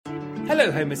Hello,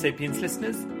 Homo sapiens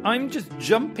listeners. I'm just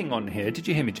jumping on here, did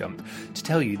you hear me jump, to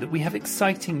tell you that we have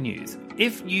exciting news.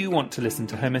 If you want to listen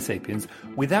to Homo sapiens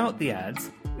without the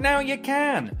ads, now you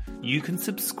can. You can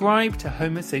subscribe to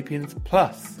Homo sapiens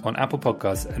Plus on Apple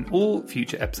Podcasts, and all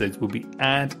future episodes will be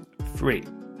ad-free.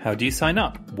 How do you sign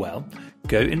up? Well,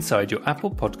 go inside your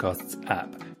Apple Podcasts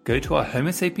app. Go to our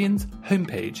Homo sapiens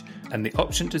homepage, and the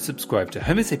option to subscribe to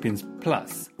Homo sapiens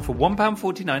Plus for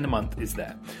 £1.49 a month is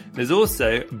there. There's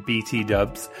also BT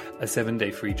Dubs, a 7-day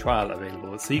free trial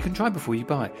available, so you can try before you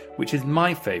buy, which is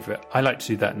my favourite. I like to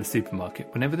do that in the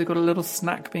supermarket whenever they've got a little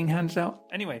snack being handed out.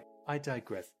 Anyway, I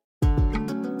digress.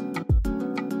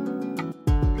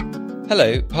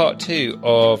 Hello, part 2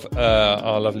 of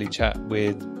our lovely chat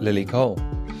with Lily Cole.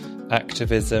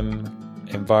 Activism,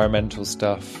 environmental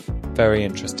stuff, very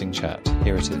interesting chat.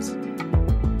 Here it is.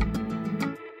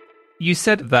 You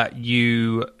said that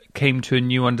you came to a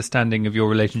new understanding of your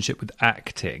relationship with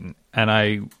acting, and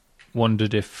I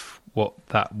wondered what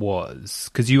that was,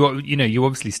 because you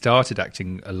obviously started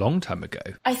acting a long time ago.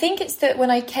 I think it's that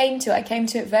when I came to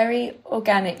it very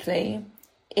organically,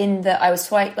 in that I was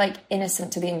quite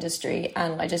innocent to the industry,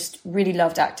 and I just really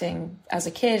loved acting as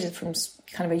a kid from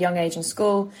kind of a young age in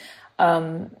school.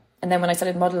 And then when I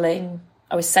started modelling,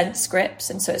 I was sent scripts,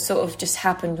 and so it sort of just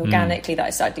happened organically that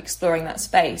I started exploring that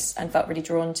space and felt really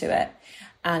drawn to it,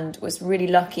 and was really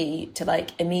lucky to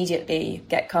immediately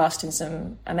get cast in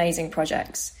some amazing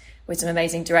projects with some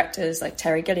amazing directors like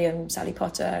Terry Gilliam, Sally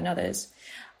Potter and others.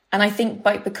 And I think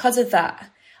because of that,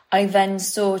 I then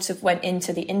sort of went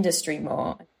into the industry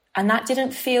more, and that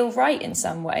didn't feel right in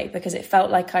some way, because it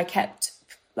felt like I kept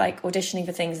auditioning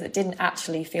for things that didn't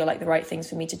actually feel like the right things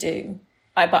for me to do.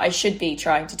 But I should be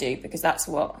trying to do, because that's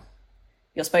what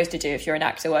you're supposed to do if you're an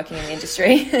actor working in the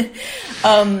industry.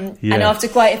 And after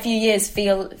quite a few years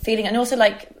feeling, and also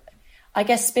I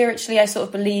guess spiritually, I sort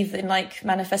of believe in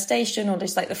manifestation, or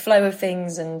just the flow of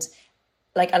things, and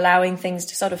allowing things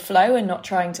to sort of flow and not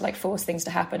trying to force things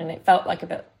to happen. And it felt a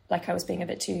bit like I was being a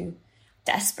bit too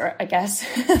desperate, I guess,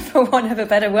 for want of a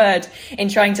better word, in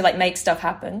trying to make stuff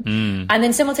happen. And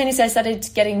then simultaneously I started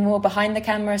getting more behind the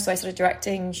camera, so I started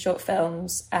directing short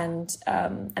films, and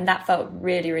that felt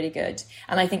really, really good.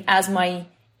 And I think as my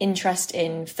interest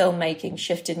in filmmaking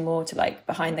shifted more to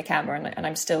behind the camera, and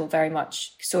I'm still very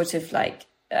much sort of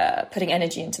putting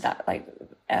energy into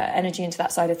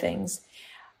that side of things,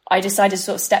 I decided to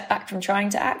sort of step back from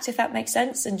trying to act, if that makes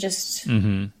sense, and just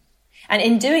And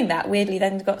in doing that, weirdly,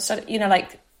 then got sort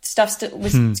of, stuff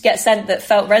was to get sent that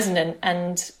felt resonant.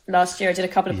 And last year I did a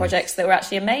couple of projects that were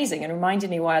actually amazing and reminded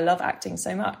me why I love acting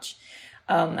so much.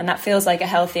 And that feels like a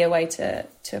healthier way to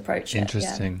approach it.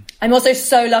 Interesting. Yeah. I'm also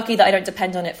so lucky that I don't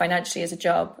depend on it financially as a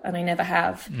job, and I never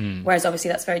have. Whereas obviously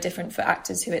that's very different for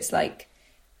actors who it's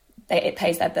it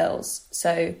pays their bills.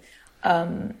 So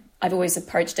I've always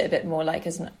approached it a bit more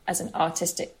as an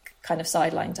artistic kind of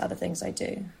sideline to other things I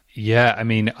do. Yeah, I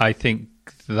mean, I think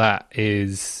that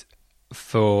is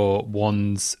for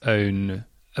one's own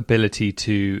ability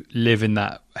to live in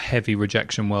that heavy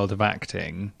rejection world of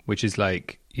acting, which is I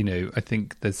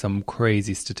think there's some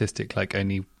crazy statistic,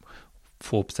 only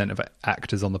 4% of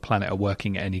actors on the planet are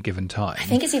working at any given time. I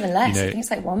think it's even less. I think it's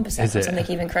 1% or something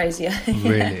even crazier.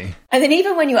 Really? And then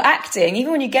even when you're acting,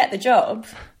 even when you get the job,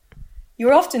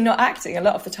 you're often not acting a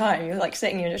lot of the time. You're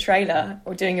sitting in a trailer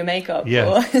or doing your makeup.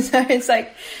 Yeah. So it's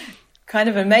kind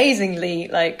of amazingly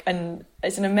and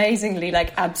it's an amazingly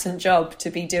absent job to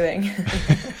be doing.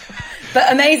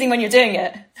 But amazing when you're doing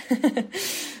it.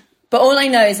 But all I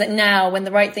know is that now when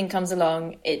the right thing comes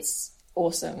along, it's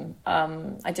awesome.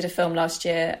 I did a film last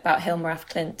year about Hilma af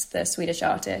Klint, the Swedish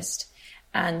artist.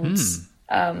 And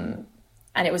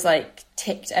it was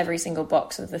ticked every single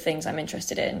box of the things I'm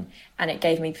interested in, and it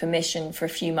gave me permission for a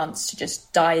few months to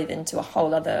just dive into a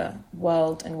whole other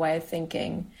world and way of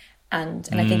thinking, and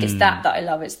I think it's that I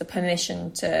love. It's the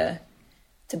permission to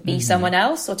be someone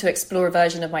else, or to explore a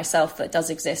version of myself that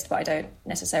does exist but I don't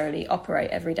necessarily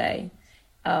operate every day.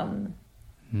 So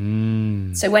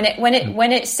when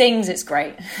it sings, it's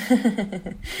great.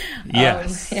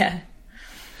 Yes.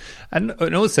 And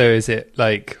also, is it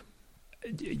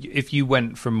if you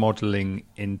went from modelling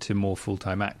into more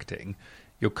full-time acting,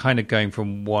 you're kind of going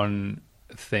from one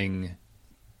thing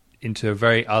into a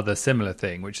very other similar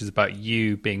thing, which is about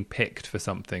you being picked for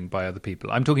something by other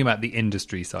people. I'm talking about the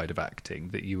industry side of acting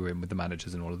that you were in with the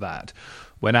managers and all of that,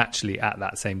 when actually at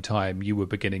that same time you were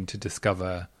beginning to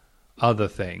discover other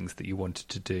things that you wanted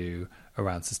to do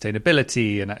around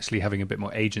sustainability and actually having a bit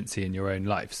more agency in your own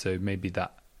life. So maybe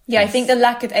that... Yeah, I think the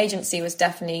lack of agency was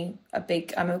definitely a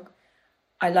big...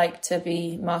 I like to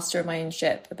be master of my own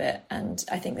ship a bit, and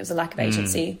I think there was a lack of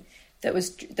agency that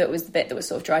was the bit that was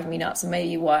sort of driving me nuts, and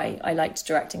maybe why I liked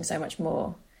directing so much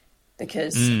more,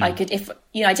 because I could, if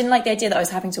I didn't like the idea that I was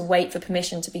having to wait for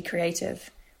permission to be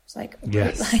creative. It's like,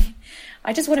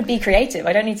 I just want to be creative.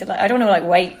 I don't need to I don't want to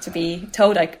wait to be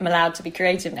told I'm allowed to be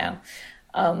creative now.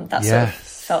 That sort of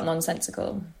felt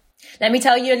nonsensical. Let me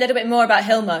tell you a little bit more about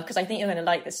Hilma, because I think you're going to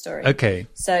like this story. Okay.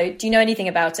 So, do you know anything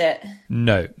about it?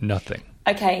 No, nothing.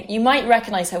 Okay, you might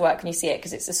recognise her work when you see it,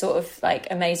 because it's a sort of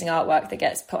amazing artwork that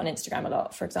gets put on Instagram a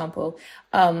lot, for example.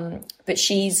 But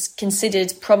she's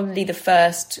considered probably the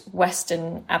first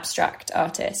Western abstract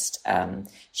artist.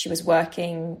 She was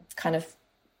working kind of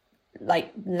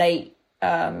late 19th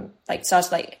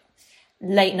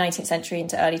century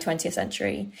into early 20th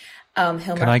century. Hilma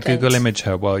Can I Klint. Google image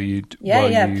her while you...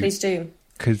 Please do.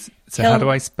 How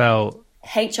do I spell...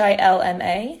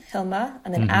 Hilma, Hilma,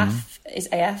 and then Af is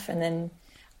AF, and then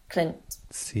Klint.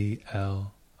 CLINT?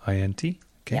 Okay.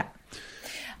 Yeah.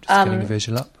 Just getting a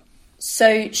visual up.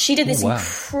 So she did this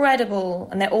incredible,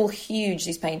 and they're all huge,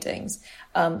 these paintings,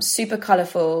 super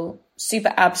colourful,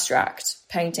 super abstract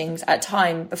paintings at a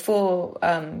time before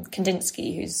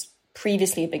Kandinsky, who's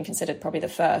previously been considered probably the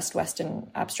first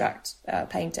Western abstract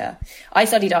painter. I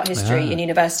studied art history in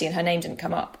university, and her name didn't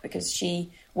come up because she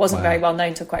wasn't very well known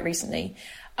until quite recently,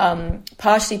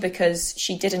 partially because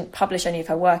she didn't publish any of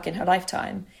her work in her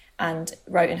lifetime and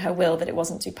wrote in her will that it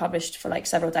wasn't to be published for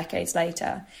several decades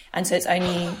later. And so it's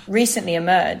only recently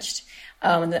emerged,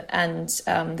 and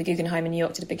the Guggenheim in New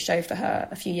York did a big show for her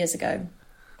a few years ago.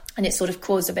 And it sort of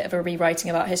caused a bit of a rewriting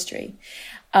of art history.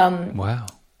 Wow.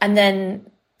 And then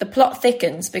the plot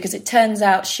thickens, because it turns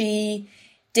out she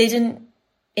didn't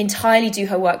entirely do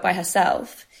her work by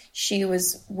herself. She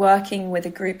was working with a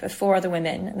group of 4 other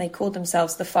women, and they called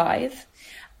themselves the Five.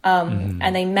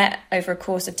 And they met over a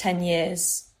course of 10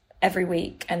 years every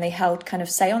week, and they held kind of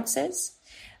seances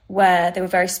where they were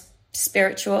very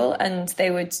spiritual, and they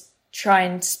would try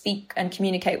and speak and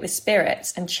communicate with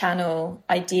spirits and channel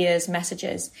ideas,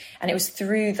 messages. And it was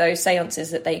through those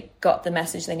seances that they got the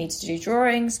message they needed to do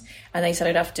drawings, and they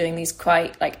started off doing these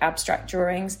quite abstract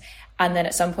drawings. And then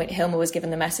at some point Hilma was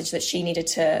given the message that she needed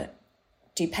to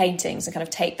do paintings and kind of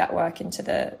take that work into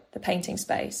the painting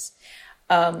space.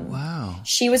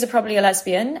 She was probably a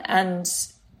lesbian, and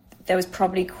there was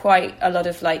probably quite a lot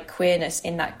of queerness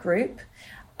in that group.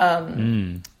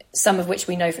 Some of which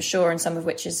we know for sure, and some of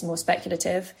which is more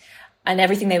speculative. And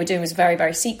everything they were doing was very,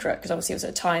 very secret, because obviously it was at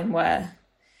a time where,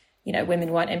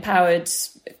 women weren't empowered,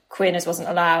 queerness wasn't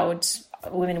allowed,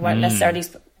 women weren't necessarily,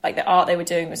 the art they were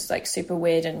doing was super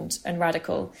weird and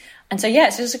radical. And so,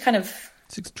 it's just a kind of...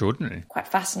 It's extraordinary. Quite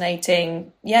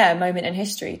fascinating, moment in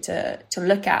history to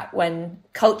look at, when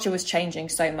culture was changing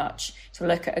so much, to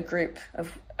look at a group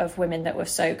of women that were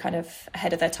so kind of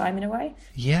ahead of their time in a way.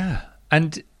 Yeah.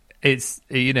 And it's,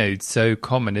 so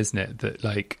common, isn't it,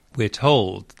 that we're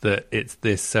told that it's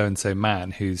this so-and-so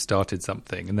man who started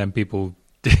something, and then people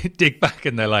dig back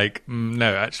and they're like,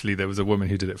 no, actually there was a woman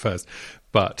who did it first.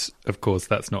 But of course,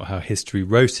 that's not how history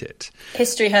wrote it.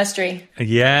 Herstory.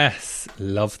 Yes,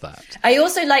 love that. I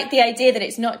also like the idea that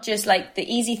it's not just the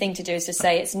easy thing to do is to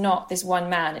say it's not this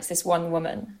one man, it's this one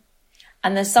woman.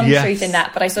 And there's some truth in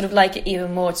that, but I sort of like it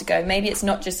even more to go, maybe it's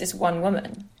not just this one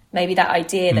woman. Maybe that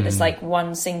idea that it's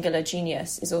one singular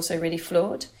genius is also really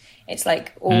flawed. It's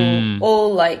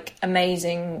all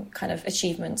amazing kind of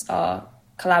achievements are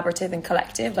collaborative and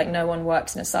collective. No one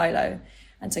works in a silo.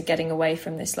 And so getting away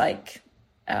from this kind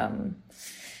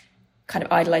of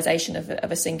idolization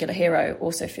of a singular hero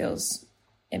also feels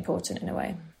important in a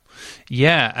way.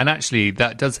 Yeah, and actually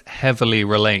that does heavily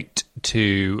relate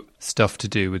to stuff to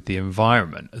do with the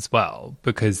environment as well,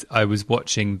 because I was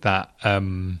watching that. Do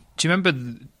you remember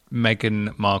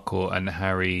Meghan Markle and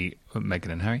Harry?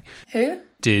 Meghan and Harry? Who?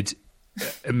 Did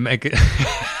Meghan...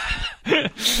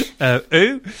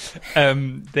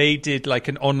 they did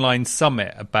an online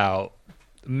summit about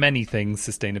many things,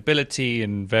 sustainability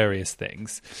and various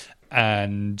things.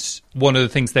 And one of the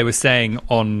things they were saying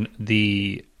on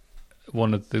there's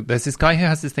this guy who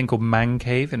has this thing called Man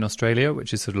Cave in Australia,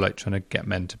 which is sort of trying to get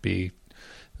men to be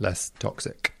less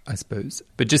toxic, I suppose.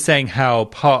 But just saying how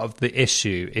part of the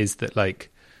issue is that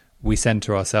we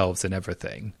center ourselves in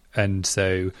everything. And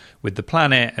so with the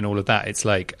planet and all of that, it's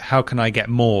how can I get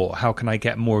more? How can I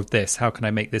get more of this? How can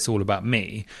I make this all about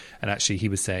me? And actually he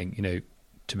was saying,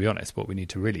 to be honest, what we need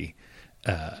to really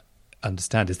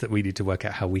understand is that we need to work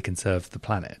out how we can serve the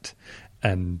planet.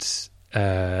 And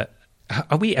are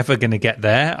we ever going to get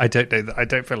there? I don't know. I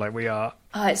don't feel like we are.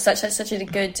 Oh, it's such a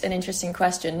good and interesting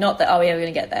question. Not that are we ever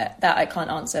going to get there? That I can't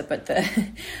answer, but the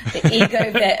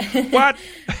ego bit. What?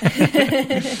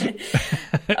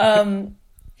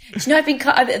 Do you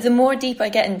know, the more deep I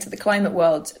get into the climate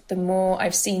world, the more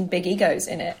I've seen big egos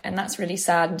in it. And that's really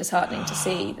sad and disheartening to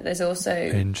see that there's also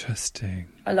interesting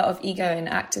a lot of ego in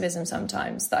activism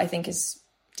sometimes that I think is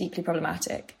deeply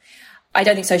problematic. I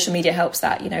don't think social media helps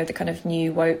that, you know, the kind of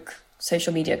new woke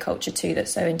social media culture too,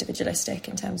 that's so individualistic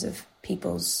in terms of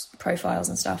people's profiles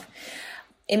and stuff.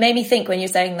 It made me think when you're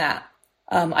saying that,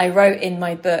 I wrote in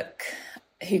my book,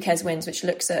 Who Cares Wins, which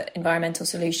looks at environmental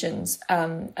solutions,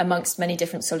 amongst many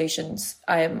different solutions.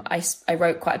 I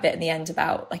wrote quite a bit in the end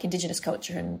about like Indigenous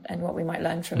culture and what we might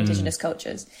learn from Indigenous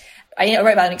cultures. I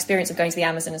wrote about an experience of going to the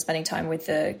Amazon and spending time with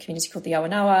the community called the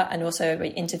Awanoa, and also we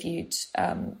interviewed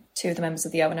two of the members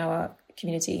of the Awanoa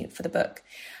community for the book.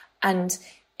 And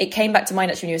it came back to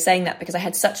mind actually when you were saying that, because I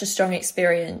had such a strong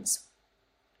experience.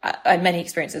 I had many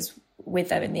experiences with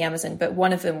them in the Amazon, but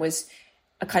one of them was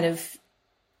a kind of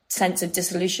sense of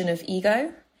dissolution of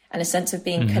ego and a sense of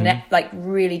being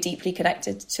really deeply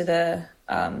connected to the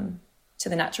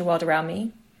natural world around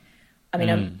me. I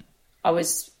mean,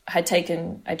 I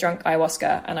drunk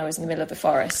ayahuasca and I was in the middle of the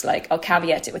forest. Like, I'll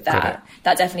caveat it with that.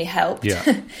 That definitely helped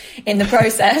in the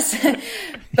process.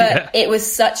 But it was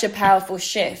such a powerful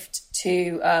shift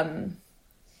to,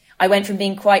 I went from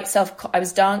being quite I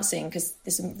was dancing because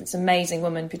this amazing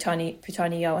woman, Putani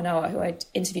Yawanoa, who I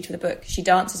interviewed for the book, she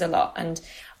dances a lot. And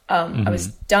I was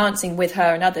dancing with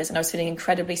her and others, and I was feeling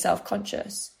incredibly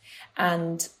self-conscious.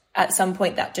 And at some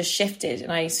point that just shifted,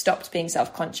 and I stopped being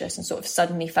self-conscious and sort of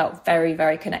suddenly felt very,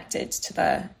 very connected to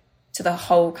the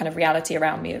whole kind of reality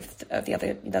around me of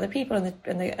the other people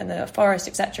and the forest,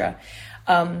 etc.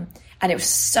 And it was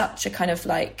such a kind of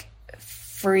like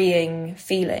freeing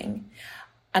feeling.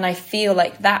 And I feel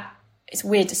like that, it's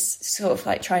weird to sort of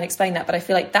like try and explain that, but I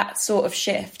feel like that sort of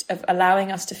shift of allowing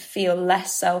us to feel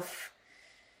less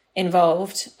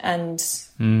self-involved and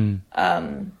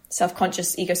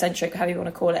self-conscious, egocentric, however you want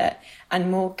to call it, and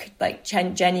more like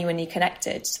genuinely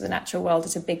connected to the natural world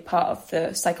is a big part of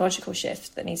the psychological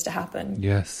shift that needs to happen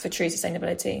for true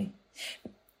sustainability.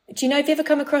 Do you know, have you ever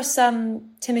come across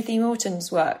Timothy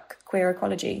Morton's work, Queer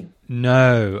Ecology?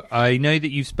 No, I know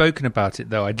that you've spoken about it,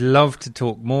 though. I'd love to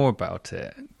talk more about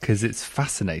it because it's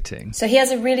fascinating. So he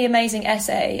has a really amazing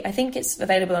essay, I think it's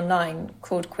available online,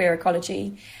 called Queer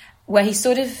Ecology, where he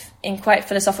sort of, in quite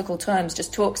philosophical terms,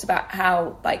 just talks about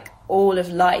how like all of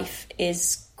life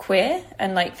is queer,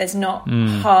 and like there's not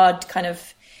hard kind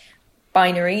of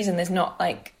binaries, and there's not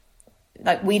like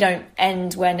we don't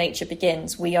end where nature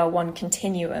begins. We are one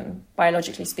continuum,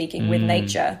 biologically speaking, with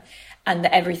nature, and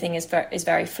that everything is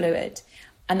very fluid.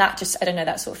 And that just, I don't know,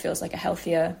 that sort of feels like a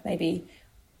healthier, maybe,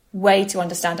 way to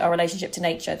understand our relationship to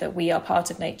nature, that we are part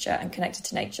of nature and connected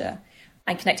to nature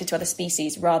and connected to other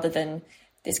species, rather than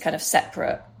this kind of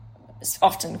separate,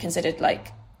 often considered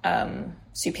like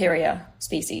superior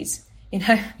species, you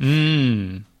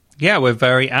know? Yeah, we're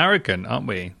very arrogant, aren't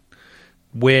we?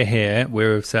 We're here.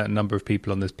 We're a certain number of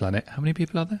people on this planet. How many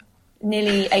people are there?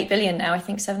 Nearly 8 billion now, I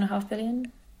think 7.5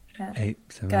 billion. Yeah.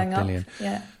 7.5 billion. Up,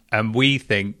 yeah. And we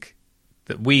think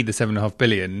that we, the 7.5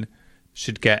 billion,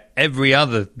 should get every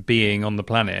other being on the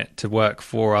planet to work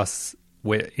for us,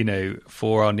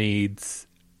 for our needs.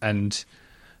 And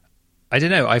I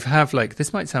don't know,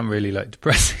 this might sound really like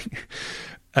depressing,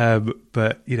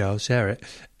 but I'll share it.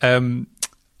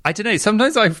 I don't know,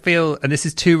 sometimes I feel, and this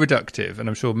is too reductive, and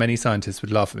I'm sure many scientists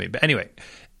would laugh at me, but anyway,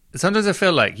 sometimes I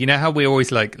feel like, how we're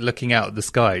always like looking out at the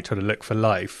sky trying to look for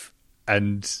life,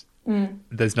 and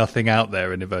there's nothing out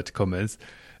there, in inverted commas,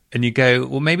 and you go,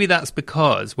 well, maybe that's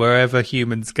because wherever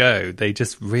humans go, they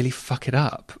just really fuck it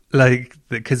up, like,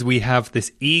 because we have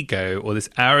this ego or this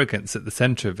arrogance at the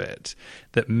center of it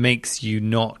that makes you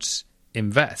not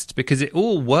invest, because it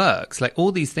all works, like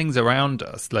all these things around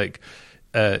us, like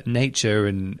nature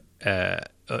and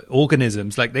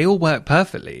organisms, like they all work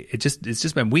perfectly. It's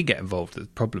just when we get involved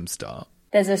that problems start.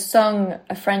 There's a song,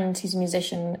 a friend who's a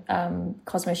musician,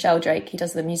 Cosmo Sheldrake, he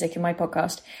does the music in my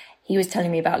podcast, he was telling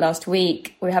me about last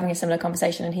week. We were having a similar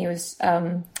conversation, and he was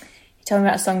he told me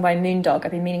about a song by Moondog.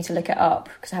 I've been meaning to look it up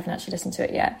because I haven't actually listened to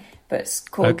it yet, but it's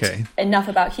called Enough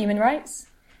About Human Rights,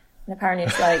 and apparently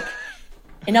it's like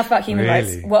enough about human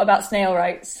rights. What about snail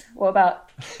rights? What about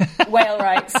whale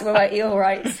rights? What about eel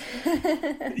rights?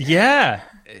 Yeah,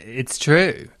 it's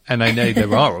true. And I know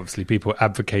there are obviously people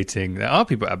advocating,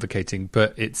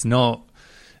 but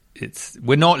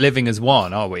we're not living as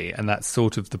one, are we? And that's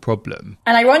sort of the problem.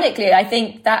 And ironically, I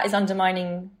think that is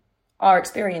undermining our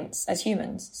experience as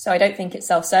humans. So I don't think it's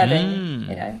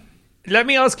self-serving, Let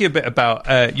me ask you a bit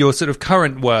about your sort of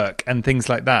current work and things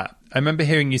like that. I remember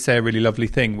hearing you say a really lovely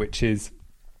thing, which is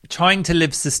trying to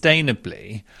live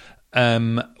sustainably.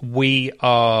 We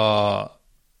are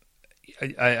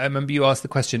I remember you asked the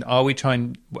question, are we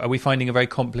finding a very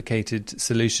complicated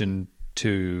solution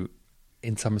to,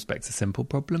 in some respects, a simple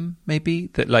problem, maybe?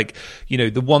 That, like, you know,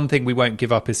 the one thing we won't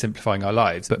give up is simplifying our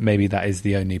lives, but maybe that is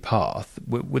the only path.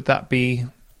 Would that be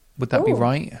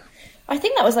right? I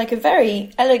think that was like a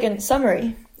very elegant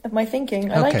summary of my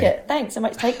thinking. I like it. Thanks. I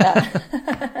might take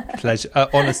that. Pleasure.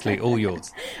 Honestly, all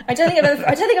yours. I don't think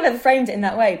I've ever framed it in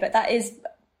that way, but that is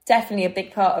definitely a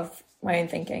big part of my own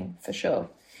thinking, for sure.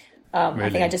 Really? I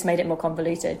think I just made it more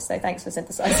convoluted, so thanks for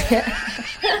synthesizing it.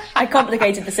 I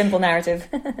complicated the simple narrative.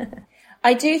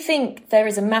 I do think there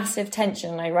is a massive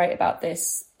tension, and I write about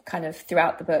this kind of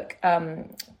throughout the book,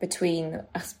 between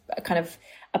a kind of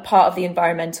a part of the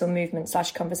environmental movement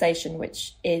 / conversation,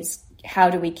 which is how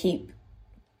do we keep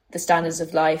the standards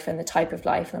of life and the type of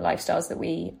life and the lifestyles that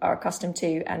we are accustomed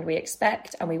to and we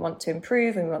expect and we want to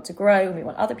improve and we want to grow and we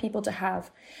want other people to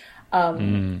have.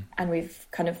 And we've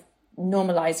kind of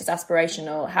normalized as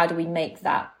aspirational. How do we make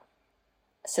that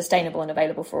sustainable and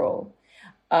available for all?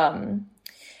 And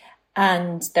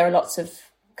there are lots of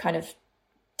kind of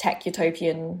tech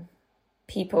utopian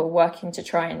people working to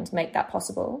try and make that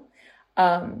possible.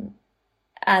 And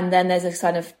then there's a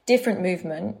kind of different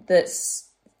movement that's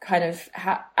kind of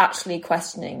actually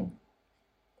questioning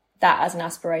that as an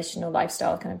aspirational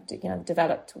lifestyle, kind of, you know,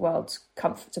 developed world,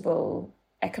 comfortable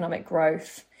economic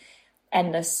growth,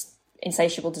 endless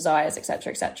insatiable desires,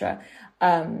 etc.,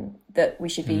 that we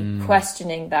should be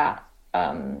questioning that,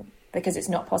 because it's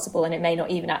not possible and it may not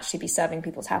even actually be serving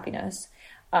people's happiness,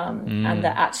 and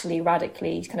that actually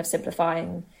radically kind of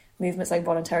simplifying movements like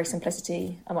voluntary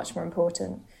simplicity are much more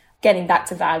important. Getting back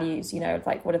to values, you know,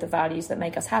 like what are the values that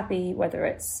make us happy, whether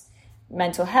it's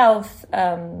mental health,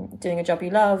 doing a job you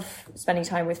love, spending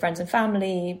time with friends and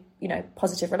family, you know,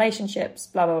 positive relationships,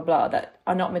 blah, blah, blah, that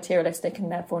are not materialistic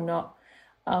and therefore not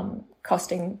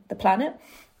costing the planet.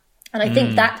 And I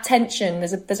think that tension,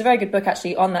 there's a very good book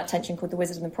actually on that tension called The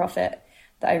Wizard and the Prophet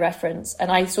that I reference.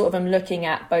 And I sort of am looking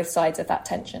at both sides of that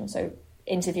tension. So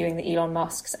interviewing the Elon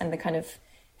Musks and the kind of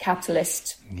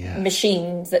capitalist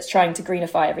machines that's trying to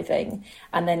greenify everything,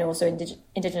 and then also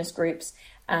indigenous groups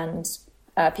and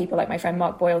people like my friend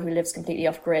Mark Boyle, who lives completely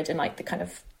off grid, and like the kind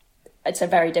of, it's a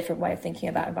very different way of thinking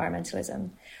about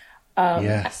environmentalism.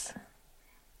 And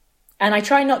I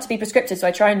try not to be prescriptive, so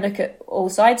I try and look at all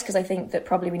sides, because I think that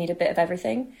probably we need a bit of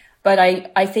everything. But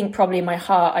I think probably in my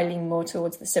heart I lean more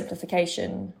towards the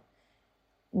simplification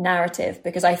narrative,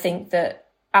 because I think that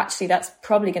actually that's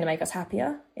probably going to make us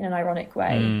happier in an ironic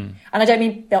way. And I don't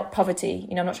mean poverty,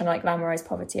 you know, I'm not trying to like glamorize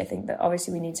poverty. I think that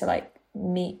obviously we need to like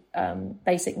meet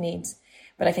basic needs,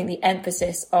 but I think the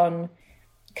emphasis on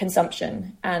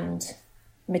consumption and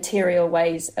material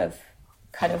ways of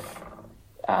kind of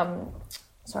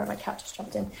sorry, my cat just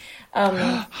jumped in.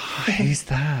 Who's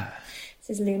that?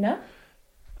 This is Luna.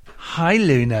 Hi,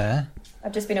 Luna.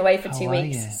 I've just been away for 2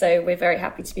 weeks, so we're very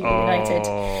happy to be reunited.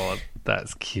 Oh,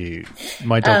 that's cute.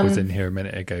 My dog was in here a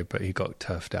minute ago, but he got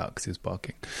turfed out because he was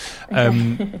barking.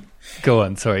 Go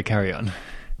on, sorry, carry on.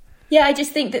 Yeah, I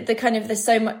just think that there's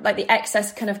so much, like the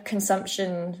excess kind of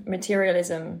consumption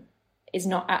materialism is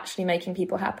not actually making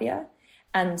people happier.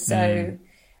 And so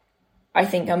I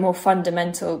think a more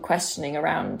fundamental questioning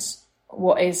around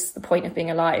what is the point of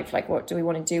being alive? Like, what do we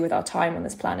want to do with our time on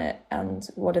this planet? And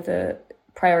what are the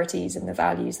priorities and the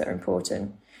values that are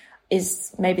important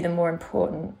is maybe the more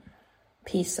important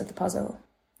piece of the puzzle.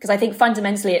 Because I think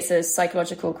fundamentally it's a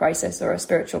psychological crisis or a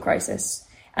spiritual crisis,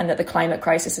 and that the climate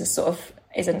crisis is sort of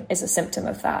is a symptom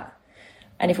of that.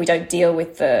 And if we don't deal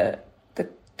with the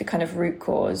kind of root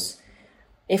cause,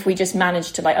 if we just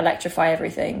manage to like electrify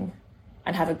everything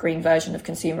and have a green version of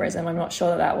consumerism, I'm not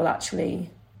sure that will actually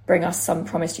bring us some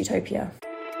promised utopia.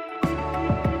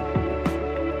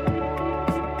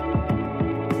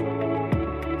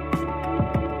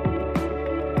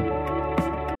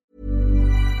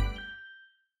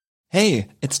 Hey,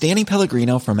 it's Danny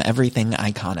Pellegrino from Everything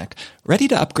Iconic. Ready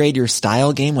to upgrade your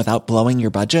style game without blowing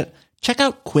your budget? Check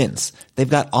out Quince. They've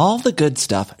got all the good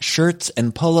stuff, shirts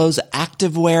and polos,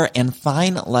 activewear, and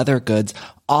fine leather goods,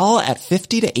 all at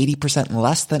 50 to 80%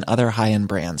 less than other high-end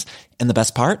brands. And the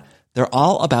best part? They're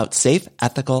all about safe,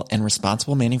 ethical, and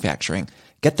responsible manufacturing.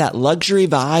 Get that luxury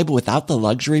vibe without the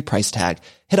luxury price tag.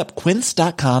 Hit up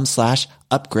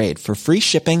quince.com/upgrade for free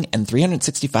shipping and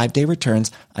 365-day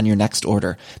returns on your next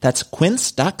order. That's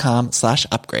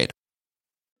quince.com/upgrade.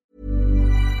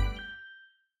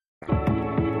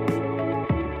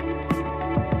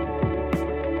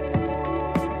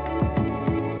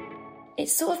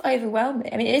 It's sort of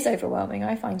overwhelming. I mean, it is overwhelming.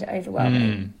 I find it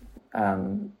overwhelming.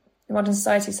 Modern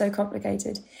society is so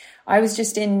complicated. I was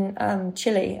just in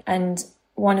Chile, and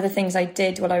one of the things I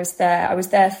did while I was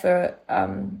there for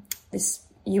this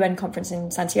UN conference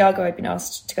in Santiago I'd been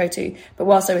asked to go to. But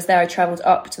whilst I was there, I travelled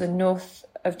up to the north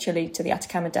of Chile, to the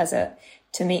Atacama Desert,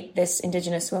 to meet this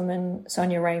indigenous woman,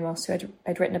 Sonia Ramos, who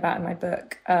I'd written about in my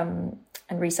book and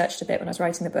researched a bit when I was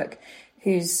writing the book,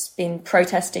 who's been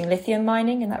protesting lithium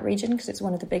mining in that region because it's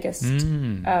one of the biggest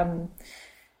kind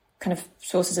of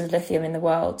sources of lithium in the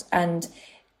world. And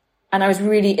I was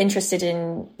really interested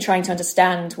in trying to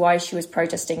understand why she was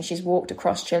protesting. She's walked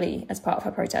across Chile as part of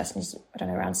her protest, and she's, I don't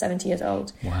know, around 70 years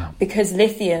old. Wow. Because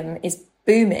lithium is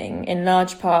booming in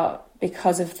large part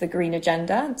because of the green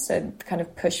agenda. So the kind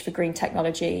of push for green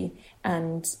technology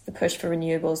and the push for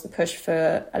renewables, the push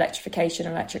for electrification,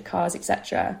 electric cars,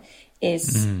 etc.,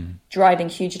 is driving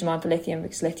huge demand for lithium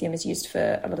because lithium is used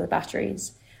for a lot of the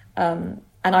batteries. And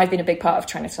I've been a big part of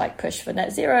trying to like push for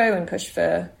net zero and push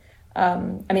for, I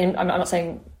mean, I'm not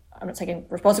saying I'm not taking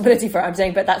responsibility for it. I'm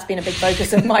saying, but that's been a big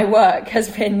focus of my work, has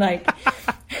been like...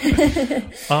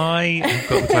 I have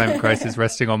got the climate crisis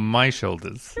resting on my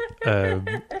shoulders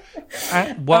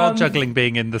while juggling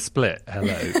being in the Split.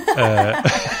 Hello.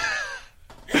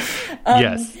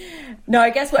 Yes. No, I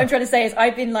guess what I'm trying to say is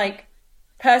I've been like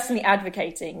personally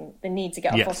advocating the need to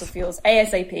get off fossil fuels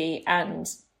ASAP and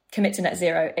commit to net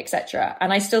zero, etc.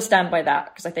 And I still stand by that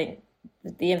because I think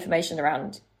the information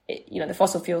around it, you know, the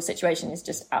fossil fuel situation is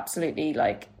just absolutely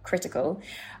like critical.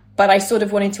 But I sort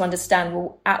of wanted to understand,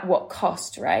 well, at what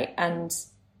cost, right? And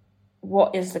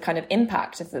what is the kind of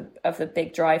impact of the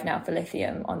big drive now for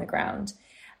lithium on the ground?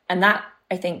 And that,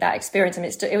 I think that experience, I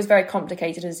mean, it was very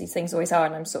complicated, as these things always are,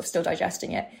 and I'm sort of still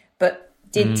digesting it, but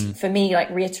did for me like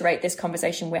reiterate this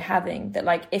conversation we're having, that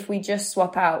like if we just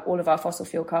swap out all of our fossil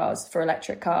fuel cars for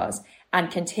electric cars and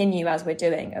continue as we're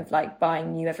doing, of like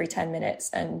buying new every 10 minutes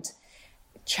and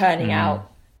churning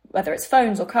out, whether it's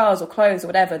phones or cars or clothes or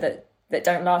whatever, that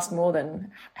don't last more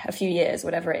than a few years,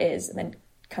 whatever it is, and then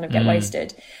kind of get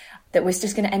wasted, that we're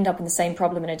just going to end up in the same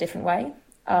problem in a different way.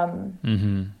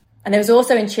 And there was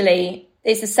also in Chile,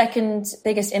 it's the second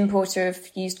biggest importer of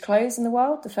used clothes in the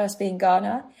world, the first being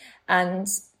Ghana. And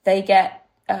they get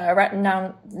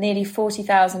now nearly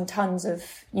 40,000 tons of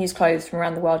used clothes from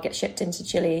around the world get shipped into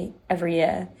Chile every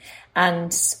year.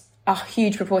 And a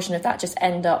huge proportion of that just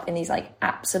end up in these like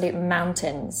absolute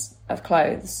mountains of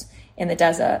clothes in the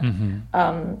desert,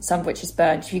 some of which is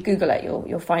burned. If you Google it,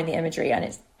 you'll find the imagery, and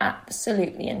it's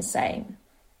absolutely insane.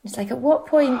 It's like, at what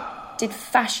point did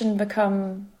fashion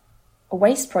become a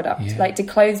waste product? Yeah. Like, did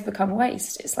clothes become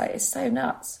waste? It's like, it's so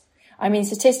nuts. I mean,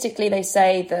 statistically, they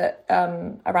say that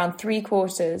around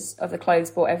 3/4 of the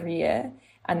clothes bought every year,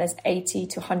 and there's 80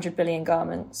 to 100 billion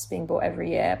garments being bought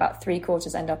every year, about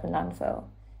 3/4 end up in landfill.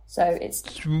 So it's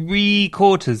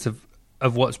 3/4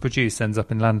 of what's produced ends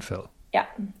up in landfill. Yeah.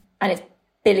 And it's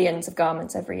billions of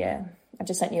garments every year. I've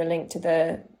just sent you a link to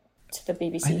the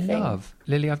BBC thing.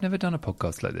 Lily, I've never done a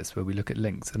podcast like this where we look at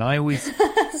links, and I always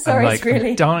sorry, like, it's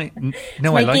really No, it's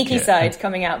my I like geeky it. side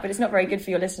coming out, but it's not very good for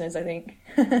your listeners, I think.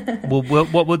 Well,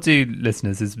 what we'll do,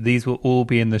 listeners, is these will all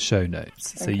be in the show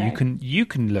notes, so you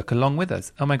can look along with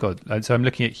us. Oh my god! So I'm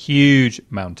looking at huge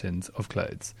mountains of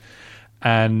clothes,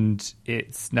 and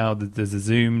it's now there's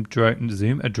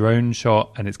a drone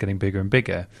shot, and it's getting bigger and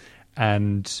bigger,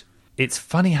 and it's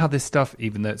funny how this stuff,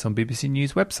 even though it's on BBC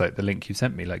News website, the link you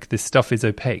sent me, like this stuff is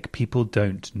opaque. People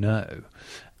don't know.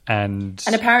 And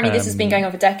apparently this has been going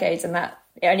on for decades, and that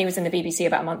it only was in the BBC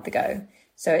about a month ago.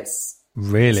 So it's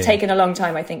taken a long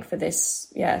time, I think, for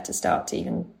this, to start to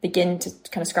even begin to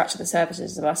kind of scratch at the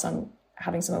surfaces of us on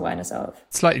having some awareness of.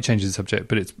 Slightly changes the subject,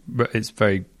 but it's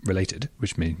very related,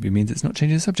 which means it's not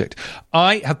changing the subject.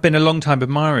 I have been a long time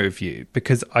admirer of you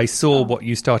because I saw what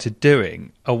you started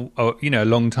doing a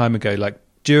long time ago, like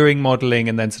during modelling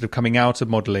and then sort of coming out of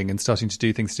modelling and starting to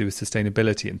do things to do with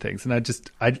sustainability and things. And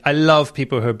I love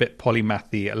people who are a bit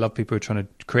polymathy. I love people who are trying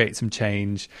to create some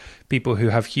change, people who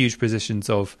have huge positions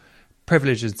of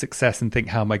privilege and success and think,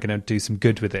 how am I going to do some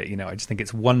good with it? I just think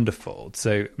it's wonderful.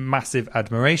 So massive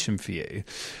admiration for you.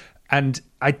 And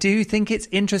I do think it's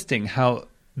interesting how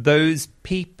those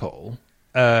people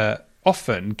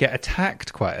often get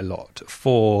attacked quite a lot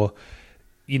for,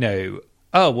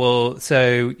 oh, well,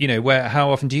 so,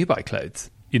 how often do you buy clothes?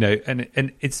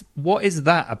 And it's, what is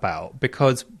that about?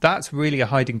 Because that's really a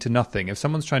hiding to nothing. If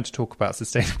someone's trying to talk about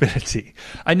sustainability,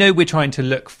 I know we're trying to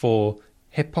look for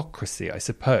hypocrisy, I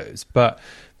suppose, but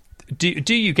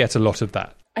do you get a lot of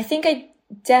that? I think I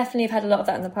definitely have had a lot of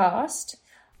that in the past.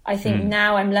 I think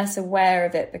now I'm less aware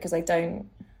of it because I guess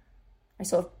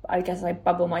I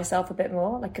bubble myself a bit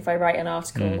more. Like if I write an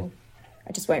article,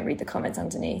 I just won't read the comments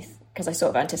underneath because I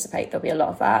sort of anticipate there'll be a lot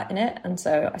of that in it, and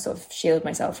so I sort of shield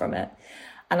myself from it.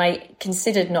 And I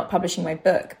considered not publishing my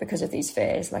book because of these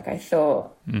fears. Like I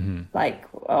thought, like,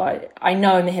 oh, I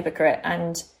know I'm a hypocrite,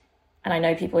 and I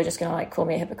know people are just going to like call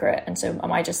me a hypocrite. And so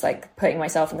am I just like putting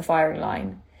myself in the firing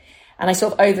line? And I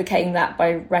sort of overcame that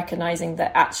by recognizing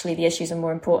that actually the issues are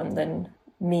more important than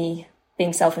me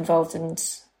being self-involved and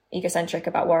egocentric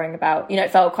about worrying about, you know,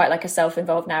 it felt quite like a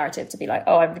self-involved narrative to be like,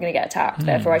 oh, I'm going to get attacked,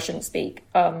 therefore I shouldn't speak.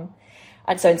 And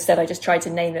so instead I just tried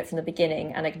to name it from the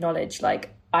beginning and acknowledge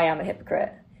like, I am a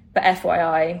hypocrite. But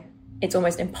FYI, it's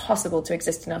almost impossible to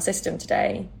exist in our system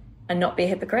today and not be a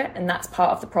hypocrite. And that's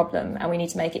part of the problem. And we need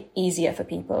to make it easier for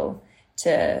people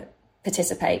to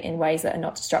participate in ways that are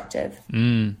not destructive.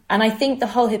 And I think the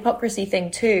whole hypocrisy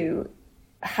thing too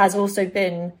has also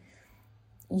been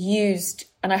used,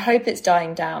 and I hope it's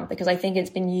dying down, because I think it's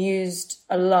been used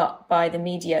a lot by the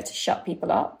media to shut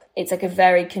people up. It's like a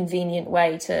very convenient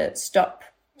way to stop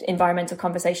environmental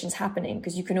conversations happening,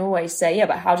 because you can always say, yeah,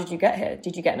 but how did you get here?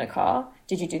 Did you get in a car?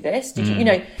 Did you do this? Did you, you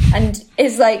know, and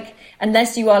it's like,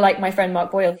 unless you are like my friend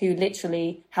Mark Boyle, who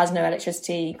literally has no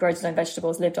electricity, grows his own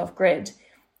vegetables, lived off grid,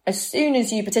 as soon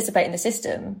as you participate in the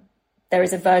system, there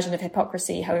is a version of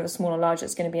hypocrisy, however small or large,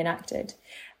 that's going to be enacted.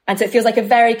 And so it feels like a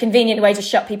very convenient way to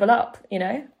shut people up, you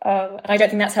know? And I don't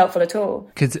think that's helpful at all.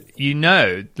 Because you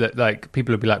know that like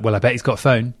people will be like, well, I bet he's got a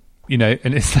phone, you know?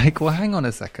 And it's like, well, hang on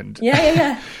a second.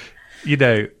 Yeah. You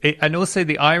know, and also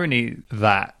the irony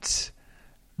that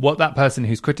what that person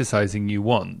who's criticising you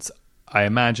wants, I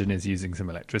imagine, is using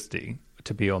some electricity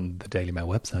to be on the Daily Mail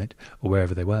website or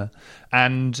wherever they were.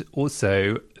 And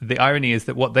also the irony is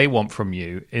that what they want from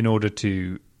you in order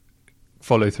to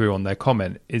follow through on their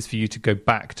comment is for you to go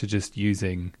back to just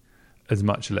using as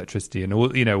much electricity and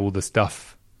all, you know, all the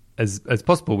stuff as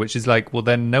possible, which is like, well,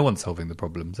 then no one's solving the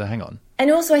problem. So hang on. And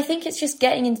also I think it's just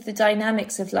getting into the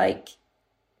dynamics of like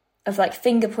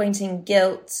finger pointing,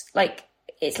 guilt. Like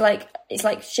it's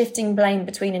like shifting blame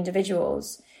between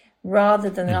individuals rather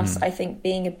than us, I think,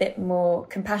 being a bit more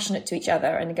compassionate to each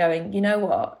other and going, you know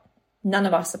what, none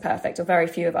of us are perfect, or very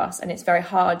few of us, and it's very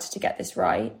hard to get this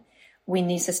right. We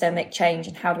need systemic change,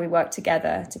 and how do we work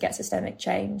together to get systemic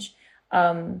change?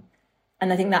 And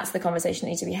I think that's the conversation that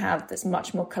needs to be had, that's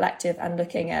much more collective and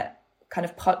looking at kind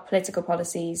of political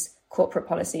policies, corporate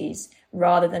policies,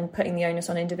 rather than putting the onus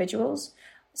on individuals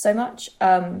so much.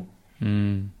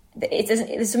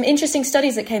 There's some interesting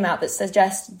studies that came out that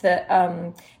suggest that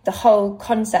the whole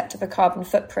concept of a carbon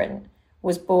footprint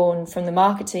was born from the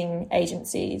marketing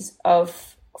agencies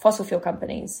of fossil fuel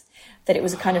companies, that it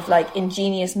was a kind of like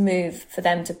ingenious move for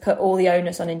them to put all the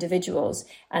onus on individuals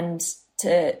and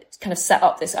to kind of set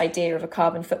up this idea of a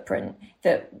carbon footprint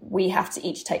that we have to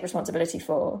each take responsibility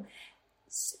for.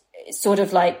 It sort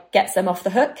of like gets them off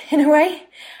the hook in a way.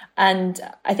 And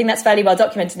I think that's fairly well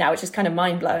documented now, which is kind of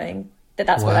mind-blowing that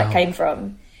that's where that came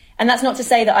from. And that's not to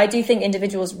say that I do think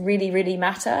individuals really, really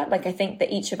matter. Like I think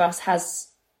that each of us has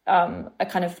a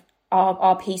kind of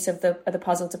our piece of the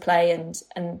puzzle to play,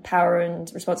 and power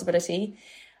and responsibility.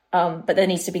 But there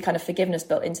needs to be kind of forgiveness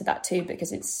built into that too,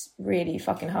 because it's really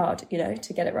fucking hard, you know,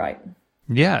 to get it right.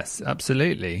 Yes,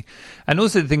 absolutely. And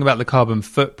also the thing about the carbon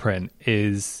footprint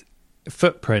is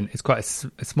quite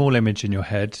a small image in your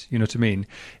head. You know what I mean?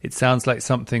 It sounds like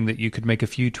something that you could make a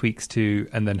few tweaks to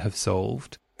and then have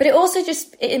solved. But it also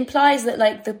it implies that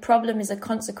like the problem is a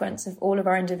consequence of all of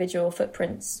our individual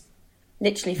footprints,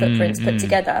 literally footprints put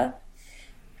together,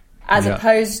 as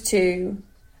opposed to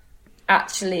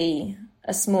actually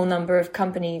a small number of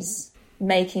companies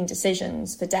making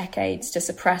decisions for decades to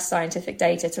suppress scientific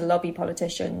data, to lobby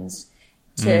politicians,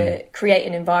 to create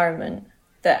an environment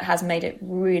that has made it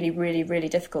really, really, really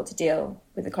difficult to deal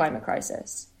with the climate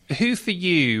crisis. Who for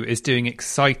you is doing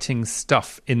exciting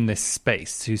stuff in this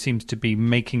space, who seems to be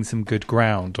making some good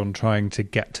ground on trying to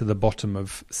get to the bottom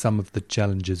of some of the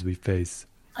challenges we face?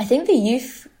 I think the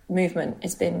youth movement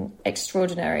has been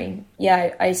extraordinary.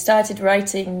 Yeah, I started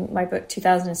writing my book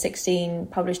 2016,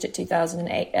 published it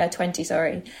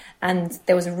 2020, and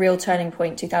there was a real turning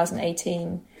point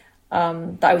 2018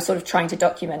 that I was sort of trying to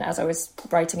document as I was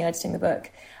writing and editing the book,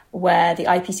 where the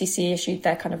IPCC issued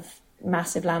their kind of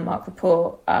massive landmark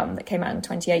report that came out in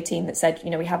 2018 that said, you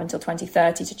know, we have until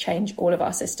 2030 to change all of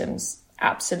our systems,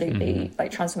 absolutely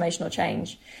like transformational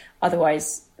change.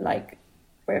 Otherwise, like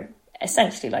we're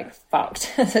essentially like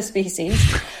fucked as a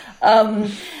species.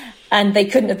 And they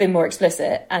couldn't have been more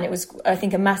explicit. And it was, I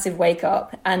think, a massive wake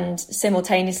up. And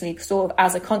simultaneously, sort of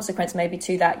as a consequence maybe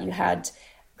to that, you had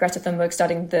Greta Thunberg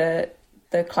starting the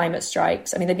climate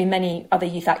strikes. I mean, there'd been many other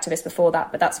youth activists before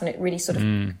that, but that's when it really sort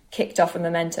of kicked off a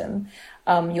momentum.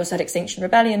 You also had Extinction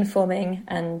Rebellion forming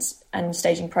and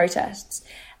staging protests.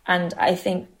 And I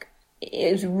think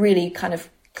it was really kind of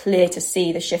clear to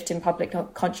see the shift in public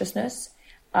consciousness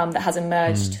that has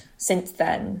emerged since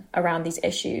then around these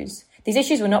issues. These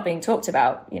issues were not being talked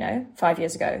about, 5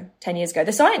 years ago, 10 years ago.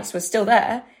 The science was still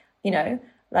there,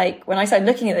 like when I started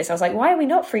looking at this, I was like, why are we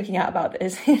not freaking out about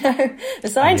this? The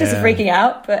scientists are freaking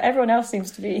out, but everyone else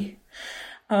seems to be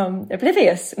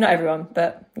oblivious. Not everyone,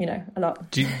 but, a lot.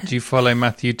 Do you follow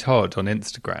Matthew Todd on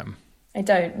Instagram? I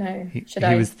don't know. He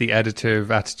was the editor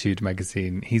of Attitude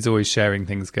magazine. He's always sharing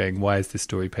things going, why is this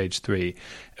story page 3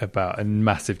 about a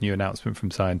massive new announcement from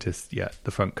scientists? Yeah,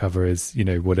 the front cover is,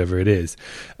 whatever it is,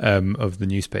 of the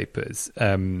newspapers.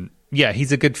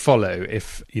 He's a good follow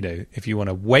if you want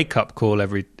a wake up call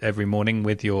every morning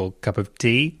with your cup of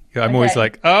tea. I'm always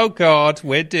like, oh God,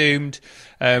 we're doomed,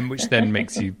 which then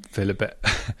makes you feel a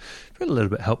little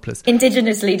bit helpless.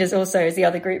 Indigenous leaders also is the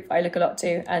other group I look a lot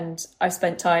to, and I've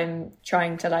spent time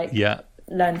trying to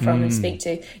learn from and speak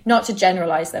to. Not to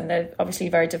generalize them; they're obviously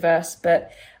very diverse,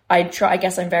 but I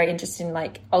guess I'm very interested in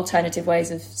alternative ways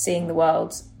of seeing the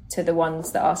world to the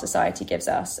ones that our society gives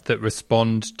us, that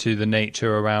respond to the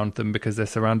nature around them because they're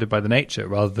surrounded by the nature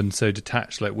rather than so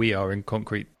detached like we are in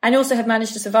concrete. And also have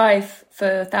managed to survive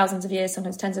for thousands of years,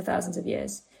 sometimes tens of thousands of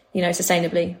years,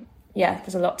 sustainably. Yeah,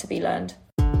 there's a lot to be learned.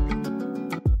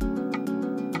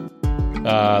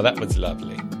 That was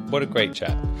lovely. What a great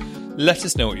chat. Let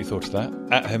us know what you thought of that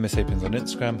at Homo Sapiens on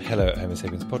Instagram,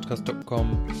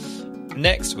 hello@homosapienspodcast.com.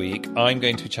 Next week, I'm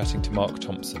going to be chatting to Mark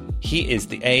Thompson. He is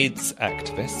the AIDS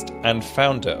activist and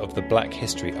founder of the Black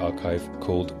History archive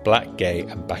called Black, Gay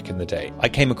and Back in the Day. I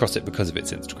came across it because of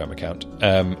its Instagram account.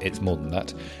 It's more than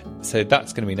that. So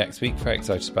that's going to be next week. Very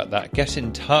excited about that. Get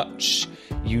in touch.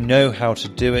 You know how to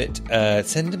do it.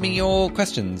 Send me your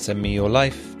questions. Send me your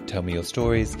life. Tell me your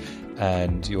stories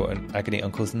and your agony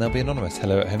uncles, and they'll be anonymous.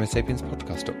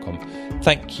 hello@homosapienspodcast.com.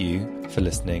 Thank you for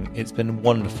listening. It's been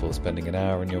wonderful spending an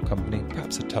hour in your company,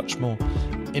 perhaps a touch more.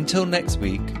 Until next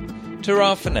week,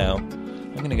 ta-ra for now.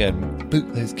 I'm going to go and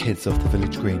boot those kids off the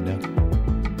village green now.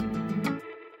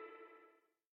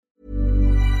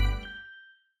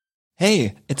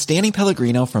 Hey, it's Danny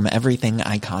Pellegrino from Everything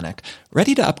Iconic.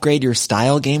 Ready to upgrade your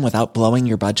style game without blowing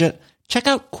your budget? Check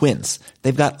out Quince.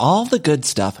 They've got all the good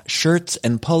stuff, shirts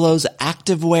and polos,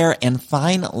 activewear, and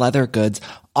fine leather goods,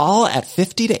 all at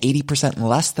 50 to 80%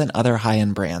 less than other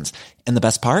high-end brands. And the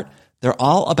best part? They're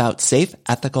all about safe,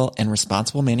 ethical, and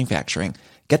responsible manufacturing.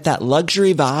 Get that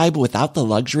luxury vibe without the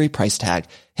luxury price tag.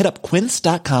 Hit up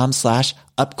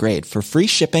quince.com/upgrade for free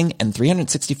shipping and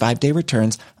 365-day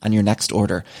returns on your next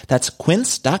order. That's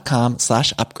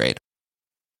quince.com/upgrade.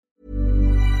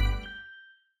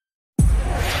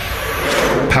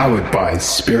 Powered by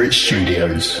Spirit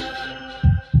Studios.